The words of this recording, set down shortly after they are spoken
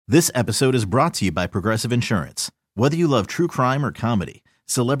This episode is brought to you by Progressive Insurance. Whether you love true crime or comedy,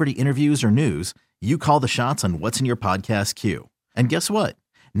 celebrity interviews or news, you call the shots on what's in your podcast queue. And guess what?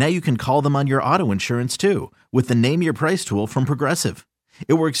 Now you can call them on your auto insurance too with the Name Your Price tool from Progressive.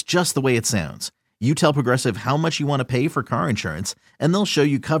 It works just the way it sounds. You tell Progressive how much you want to pay for car insurance, and they'll show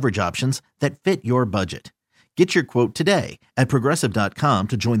you coverage options that fit your budget. Get your quote today at Progressive.com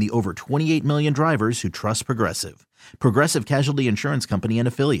to join the over 28 million drivers who trust Progressive. Progressive Casualty Insurance Company and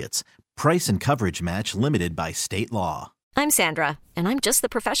Affiliates. Price and coverage match limited by state law. I'm Sandra, and I'm just the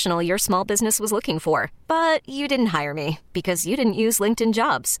professional your small business was looking for. But you didn't hire me because you didn't use LinkedIn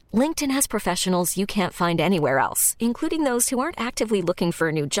Jobs. LinkedIn has professionals you can't find anywhere else, including those who aren't actively looking for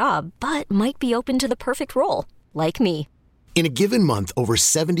a new job, but might be open to the perfect role, like me. In a given month, over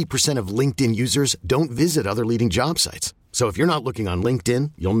 70% of LinkedIn users don't visit other leading job sites. So if you're not looking on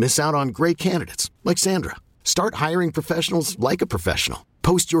LinkedIn, you'll miss out on great candidates like Sandra. Start hiring professionals like a professional.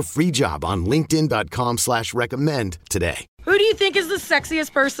 Post your free job on linkedin.com/recommend today. Who do you think is the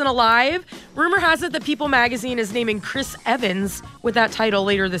sexiest person alive? Rumor has it that People magazine is naming Chris Evans with that title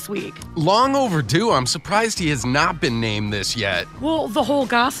later this week. Long overdue. I'm surprised he has not been named this yet. Well, the whole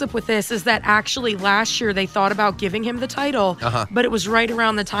gossip with this is that actually last year they thought about giving him the title, but it was right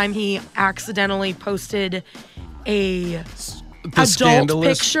around the time he accidentally posted a adult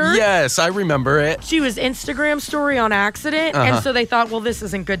scandalous picture. Yes, I remember it. To his Instagram story on accident, and so they thought, well, this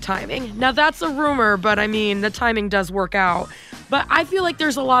isn't good timing. Now, that's a rumor, but I mean, the timing does work out. But I feel like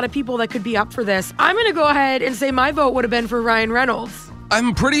there's a lot of people that could be up for this. I'm going to go ahead and say my vote would have been for Ryan Reynolds.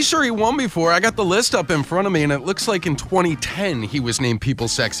 I'm pretty sure he won before. I got the list up in front of me, and it looks like in 2010 he was named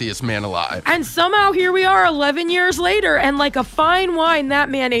People's Sexiest Man Alive. And somehow here we are 11 years later, and like a fine wine, that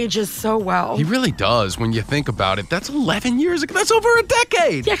man ages so well. He really does when you think about it. That's 11 years ago. That's over a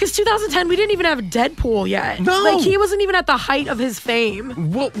decade. Yeah, because 2010, we didn't even have Deadpool yet. No. Like, he wasn't even at the height of his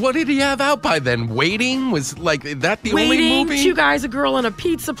fame. What did he have out by then? Waiting? Was like that the only movie? Two Guys, a Girl in a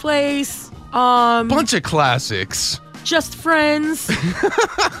Pizza Place. Bunch of classics. Just Friends.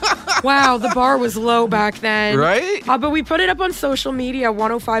 Wow, the bar was low back then. Right? But we put it up on social media,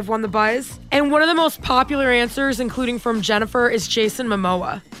 105.1 The Buzz. And one of the most popular answers, including from Jennifer, is Jason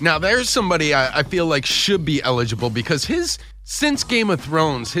Momoa. Now, there's somebody I feel like should be eligible because since Game of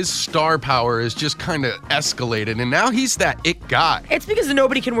Thrones, his star power has just kind of escalated, and now he's that it guy. It's because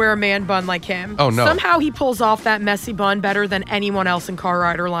nobody can wear a man bun like him. Oh, no. Somehow he pulls off that messy bun better than anyone else in Car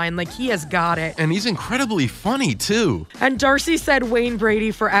Rider Line. Like, he has got it. And he's incredibly funny, too. And Darcy said Wayne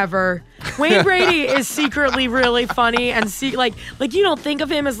Brady forever. Wayne Brady is secretly really funny, and like you don't think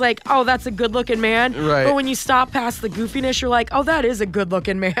of him as like, oh, that's a good-looking man. Right. But when you stop past the goofiness, you're like, oh, that is a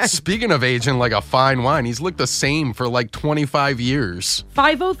good-looking man. Speaking of aging like a fine wine, he's looked the same for like 25 years.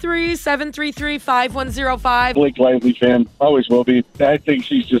 503-733-5105. Blake Lively fan. Always will be. I think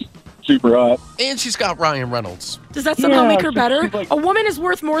she's just super hot. And she's got Ryan Reynolds. Does that somehow make her better? A woman is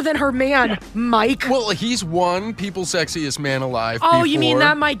worth more than her man, Mike. Well, he's won People's Sexiest Man Alive Oh, before. you mean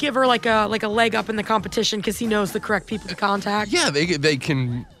that might give her like a leg up in the competition because he knows the correct people to contact? Yeah, they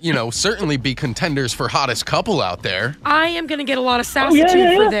can, certainly be contenders for hottest couple out there. I am going to get a lot of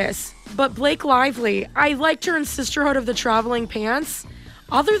sassitude for this. But Blake Lively, I liked her in Sisterhood of the Traveling Pants.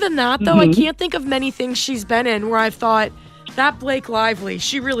 Other than that, though, I can't think of many things she's been in where I've thought, that Blake Lively,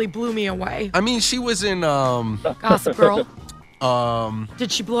 she really blew me away. I mean, she was in, Gossip Girl.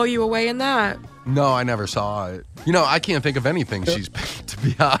 Did she blow you away in that? No, I never saw it. I can't think of anything she's been, to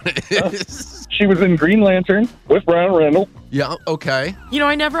be honest. She was in Green Lantern with Ryan Reynolds. Yeah, okay.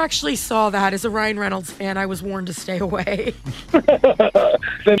 I never actually saw that. As a Ryan Reynolds fan, I was warned to stay away.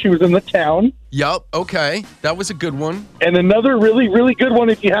 Then she was in The Town. Yup, okay. That was a good one. And another really, really good one,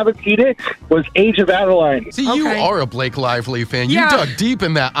 if you haven't seen it, was Age of Adeline. See, you are a Blake Lively fan. You dug deep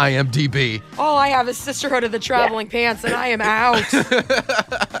in that IMDb. All I have is Sisterhood of the Traveling Pants, and I am out.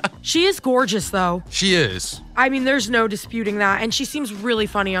 She is gorgeous, though. She is. I mean, there's no disputing that, and she seems really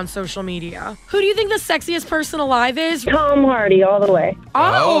funny on social media. Who do you think the sexiest person alive is? Tom Hardy, all the way.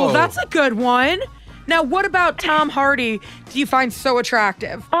 Oh, that's a good one. Now, what about Tom Hardy do you find so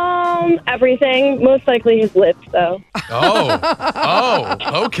attractive? Everything. Most likely his lips, though.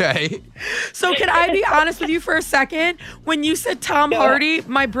 Oh, okay. So can I be honest with you for a second? When you said Tom Hardy,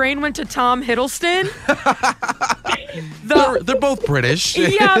 my brain went to Tom Hiddleston. They're both British.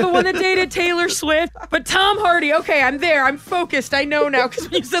 Yeah, the one that dated Taylor Swift. But Tom Hardy, okay, I'm there. I'm focused. I know now. Because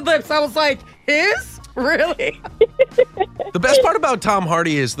when you said lips, I was like, his? Really? The best part about Tom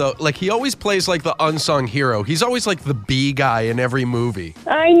Hardy is, though, like, he always plays like the unsung hero. He's always like the B guy in every movie.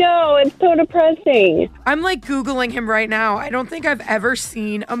 I know. It's so depressing. I'm like Googling him right now. I don't think I've ever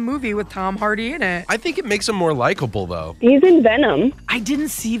seen a movie with Tom Hardy in it. I think it makes him more likable, though. He's in Venom. I didn't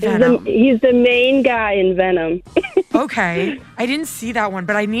see Venom. He's the main guy in Venom. Okay. I didn't see that one,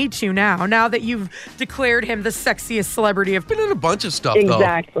 but I need to now that you've declared him the sexiest celebrity of... Been in a bunch of stuff, though.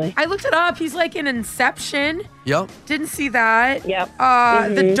 Exactly. I looked it up. He's like in Inception. Yep. Didn't see that. Yep.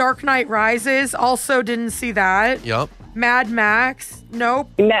 The Dark Knight Rises. Also didn't see that. Yep. Mad Max.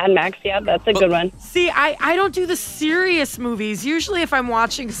 Nope. Mad Max, yeah, that's a good one. See, I don't do the serious movies. Usually if I'm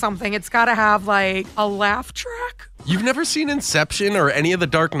watching something, it's got to have like a laugh track. You've never seen Inception or any of the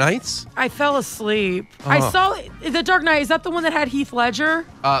Dark Knights? I fell asleep. I saw The Dark Knight. Is that the one that had Heath Ledger?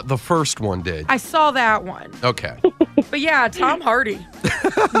 The first one did. I saw that one. Okay. But yeah, Tom Hardy.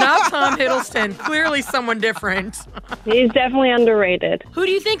 Not Tom Hiddleston. Clearly someone different. He's definitely underrated. Who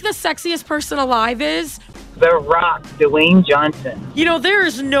do you think the sexiest person alive is? The Rock, Dwayne Johnson. You know, there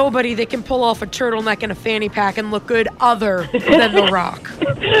is nobody that can pull off a turtleneck and a fanny pack and look good other than The Rock.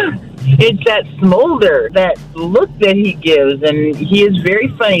 It's that smolder, that look that he gives, and he is very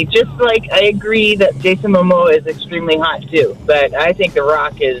funny. Just like I agree that Jason Momoa is extremely hot too, but I think The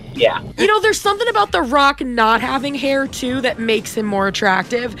Rock is, yeah. You know, there's something about The Rock not having hair too that makes him more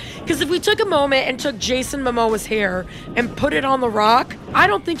attractive. Because if we took a moment and took Jason Momoa's hair and put it on The Rock, I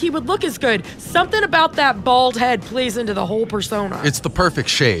don't think he would look as good. Something about that bald head plays into the whole persona. It's the perfect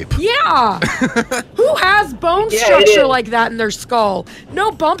shape. Yeah. Who has bone structure like that in their skull?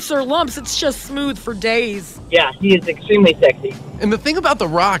 No bumps or lumps. It's just smooth for days. Yeah, he is extremely sexy. And the thing about The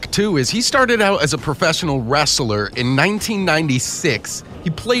Rock, too, is he started out as a professional wrestler in 1996. He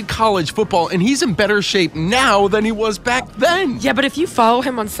played college football, and he's in better shape now than he was back then. Yeah, but if you follow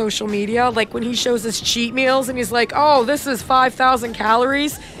him on social media, like when he shows his cheat meals and he's like, oh, this is 5,000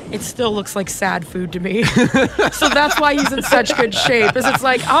 calories, it still looks like sad food to me. So that's why he's in such good shape, is it's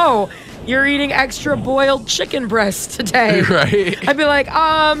like, oh, you're eating extra boiled chicken breasts today. Right. I'd be like,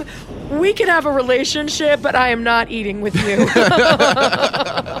 we can have a relationship, but I am not eating with you.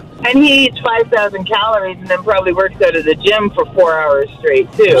 And he eats 5,000 calories and then probably works out at the gym for 4 hours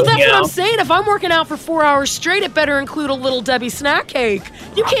straight, too. Well, that's what I'm saying. If I'm working out for 4 hours straight, it better include a Little Debbie snack cake.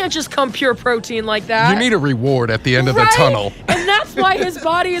 You can't just come pure protein like that. You need a reward at the end of the Right? tunnel. And that's why his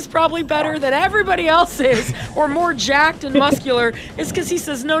body is probably better than everybody else's, or more jacked and muscular, is because he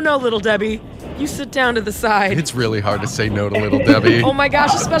says, no, Little Debbie, you sit down to the side. It's really hard to say no to Little Debbie. Oh my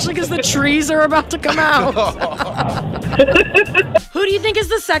gosh, especially because the trees are about to come out. Who do you think is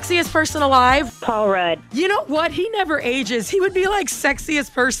the sexiest person alive? Paul Rudd. You know what? He never ages. He would be like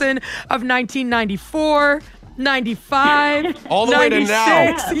sexiest person of 1994, 95, all the way to 96.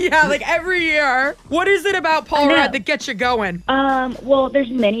 now. Yeah, like every year. What is it about Paul Rudd that gets you going? Well, there's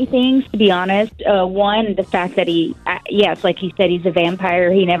many things, to be honest. One, the fact that he, yes, like he said, he's a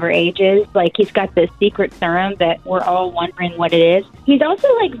vampire. He never ages. Like, he's got this secret serum that we're all wondering what it is. He's also,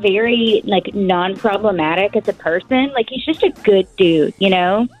 like, very, like, non-problematic as a person. Like, he's just a good dude, you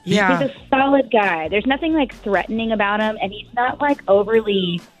know? Yeah. He's a solid guy. There's nothing, like, threatening about him, and he's not, like,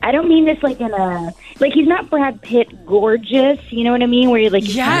 overly, I don't mean this, like, in a, like, he's not Brad Pitt gorgeous, you know what I mean? Where you're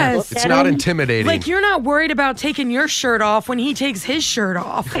like, yes. It's not intimidating. Like, you're not worried about taking your shirt off when he takes his shirt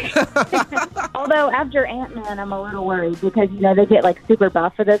off. Although after Ant-Man, I'm a little worried because, you know, they get like super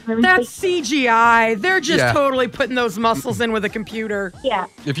buff for those movies. That's CGI. They're just Yeah. totally putting those muscles in with a computer. Yeah.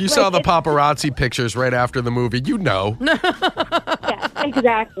 If you saw the paparazzi pictures right after the movie, you know. Yeah,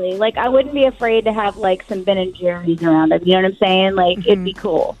 exactly. Like, I wouldn't be afraid to have like some Ben & Jerry's around him. You know what I'm saying? Like, it'd be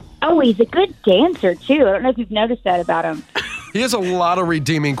cool. Oh, he's a good dancer too. I don't know if you've noticed that about him. He has a lot of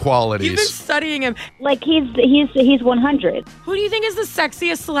redeeming qualities. You've been studying him. Like, he's 100. Who do you think is the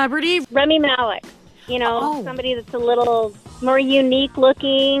sexiest celebrity? Rami Malek. You know, somebody that's a little more unique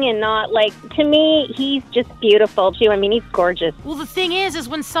looking and not like, to me, he's just beautiful too. I mean, he's gorgeous. Well, the thing is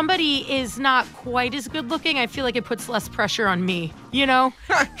when somebody is not quite as good looking, I feel like it puts less pressure on me, you know?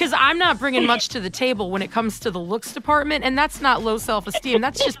 Because I'm not bringing much to the table when it comes to the looks department, and that's not low self-esteem.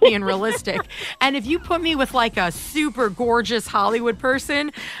 That's just being realistic. And if you put me with like a super gorgeous Hollywood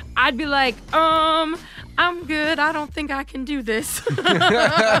person, I'd be like, I'm good. I don't think I can do this.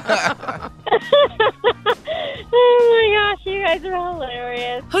 Oh my gosh, you guys are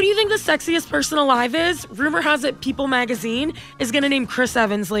hilarious. Who do you think the sexiest person alive is? Rumor has it People magazine is going to name Chris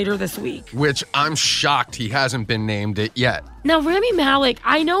Evans later this week. Which I'm shocked he hasn't been named it yet. Now, Rami Malek,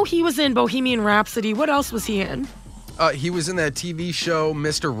 I know he was in Bohemian Rhapsody. What else was he in? He was in that TV show,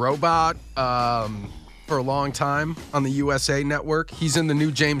 Mr. Robot. for a long time on the USA Network. He's in the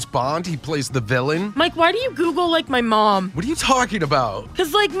new James Bond. He plays the villain. Mike, why do you Google like my mom? What are you talking about?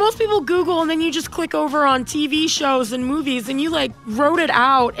 Because like most people Google and then you just click over on TV shows and movies and you like wrote it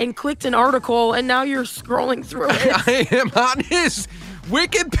out and clicked an article and now you're scrolling through it. I am on his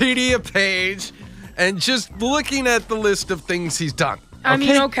Wikipedia page and just looking at the list of things he's done. I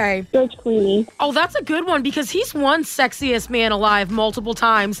mean, okay. George Clooney. Oh, that's a good one because he's won Sexiest Man Alive multiple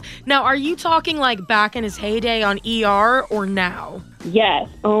times. Now, are you talking like back in his heyday on ER or now? Yes.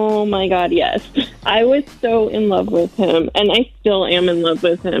 Oh my God, yes. I was so in love with him, and I still am in love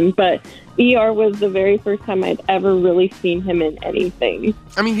with him, but ER was the very first time I'd ever really seen him in anything.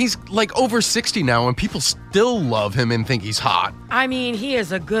 I mean, he's like over 60 now, and people still love him and think he's hot. I mean, he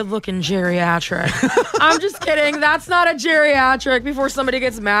is a good-looking geriatric. I'm just kidding. That's not a geriatric before somebody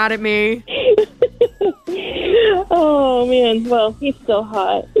gets mad at me. Oh, man. Well, he's still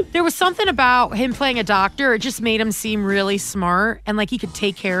hot. There was something about him playing a doctor. It just made him seem really smart and like he could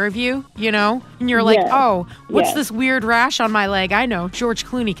take care of you, you know? And you're like, oh, what's this weird rash on my leg? I know. George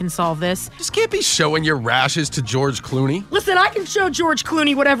Clooney can solve this. Just can't be showing your rashes to George Clooney. Listen, I can show George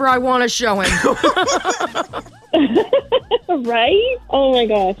Clooney whatever I want to show him. Right? Oh, my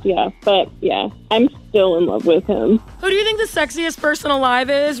gosh, yeah. But, yeah, I'm still in love with him. Who do you think the sexiest person alive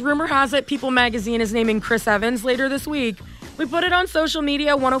is? Rumor has it People Magazine is naming Chris Evans later this week. We put it on social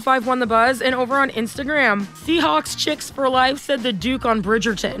media, 105.1 The Buzz, and over on Instagram. Seahawks Chicks for Life said the Duke on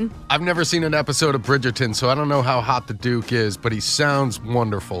Bridgerton. I've never seen an episode of Bridgerton, so I don't know how hot the Duke is, but he sounds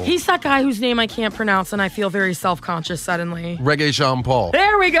wonderful. He's that guy whose name I can't pronounce, and I feel very self-conscious suddenly. Reggae Jean Paul.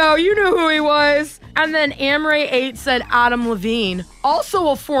 There we go. You knew who he was. And then Amray8 said Adam Levine, also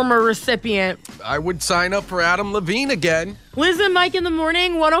a former recipient. I would sign up for Adam Levine again. Liz and Mike in the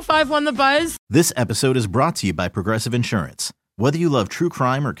morning, 105.1 The Buzz. This episode is brought to you by Progressive Insurance. Whether you love true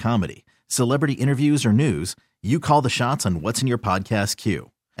crime or comedy, celebrity interviews or news, you call the shots on what's in your podcast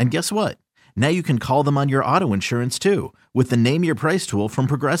queue. And guess what? Now you can call them on your auto insurance too with the Name Your Price tool from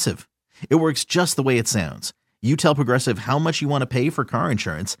Progressive. It works just the way it sounds. You tell Progressive how much you want to pay for car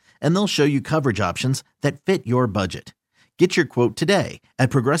insurance, and they'll show you coverage options that fit your budget. Get your quote today at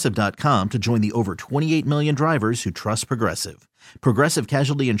Progressive.com to join the over 28 million drivers who trust Progressive. Progressive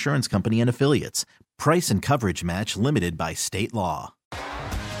Casualty Insurance Company and Affiliates. Price and coverage match limited by state law.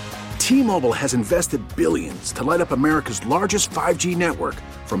 T-Mobile has invested billions to light up America's largest 5G network,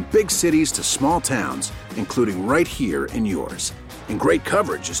 from big cities to small towns, including right here in yours. And great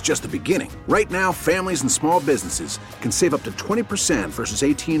coverage is just the beginning. Right now, families and small businesses can save up to 20% versus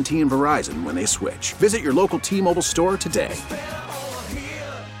AT&T and Verizon when they switch. Visit your local T-Mobile store today.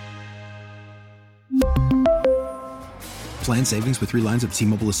 Plan savings with 3 lines of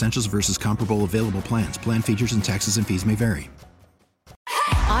T-Mobile Essentials versus comparable available plans. Plan features and taxes and fees may vary.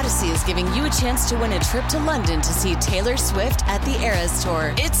 Odyssey is giving you a chance to win a trip to London to see Taylor Swift at the Eras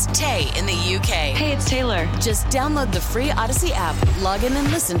Tour. It's Tay in the UK. Hey, it's Taylor. Just download the free Odyssey app, log in and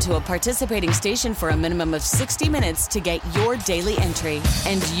listen to a participating station for a minimum of 60 minutes to get your daily entry.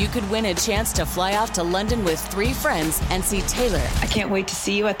 And you could win a chance to fly off to London with 3 friends and see Taylor. I can't wait to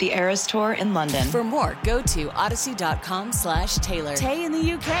see you at the Eras Tour in London. For more, go to odyssey.com/Taylor. Tay in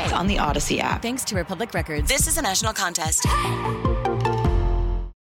the UK. It's on the Odyssey app. Thanks to Republic Records. This is a national contest.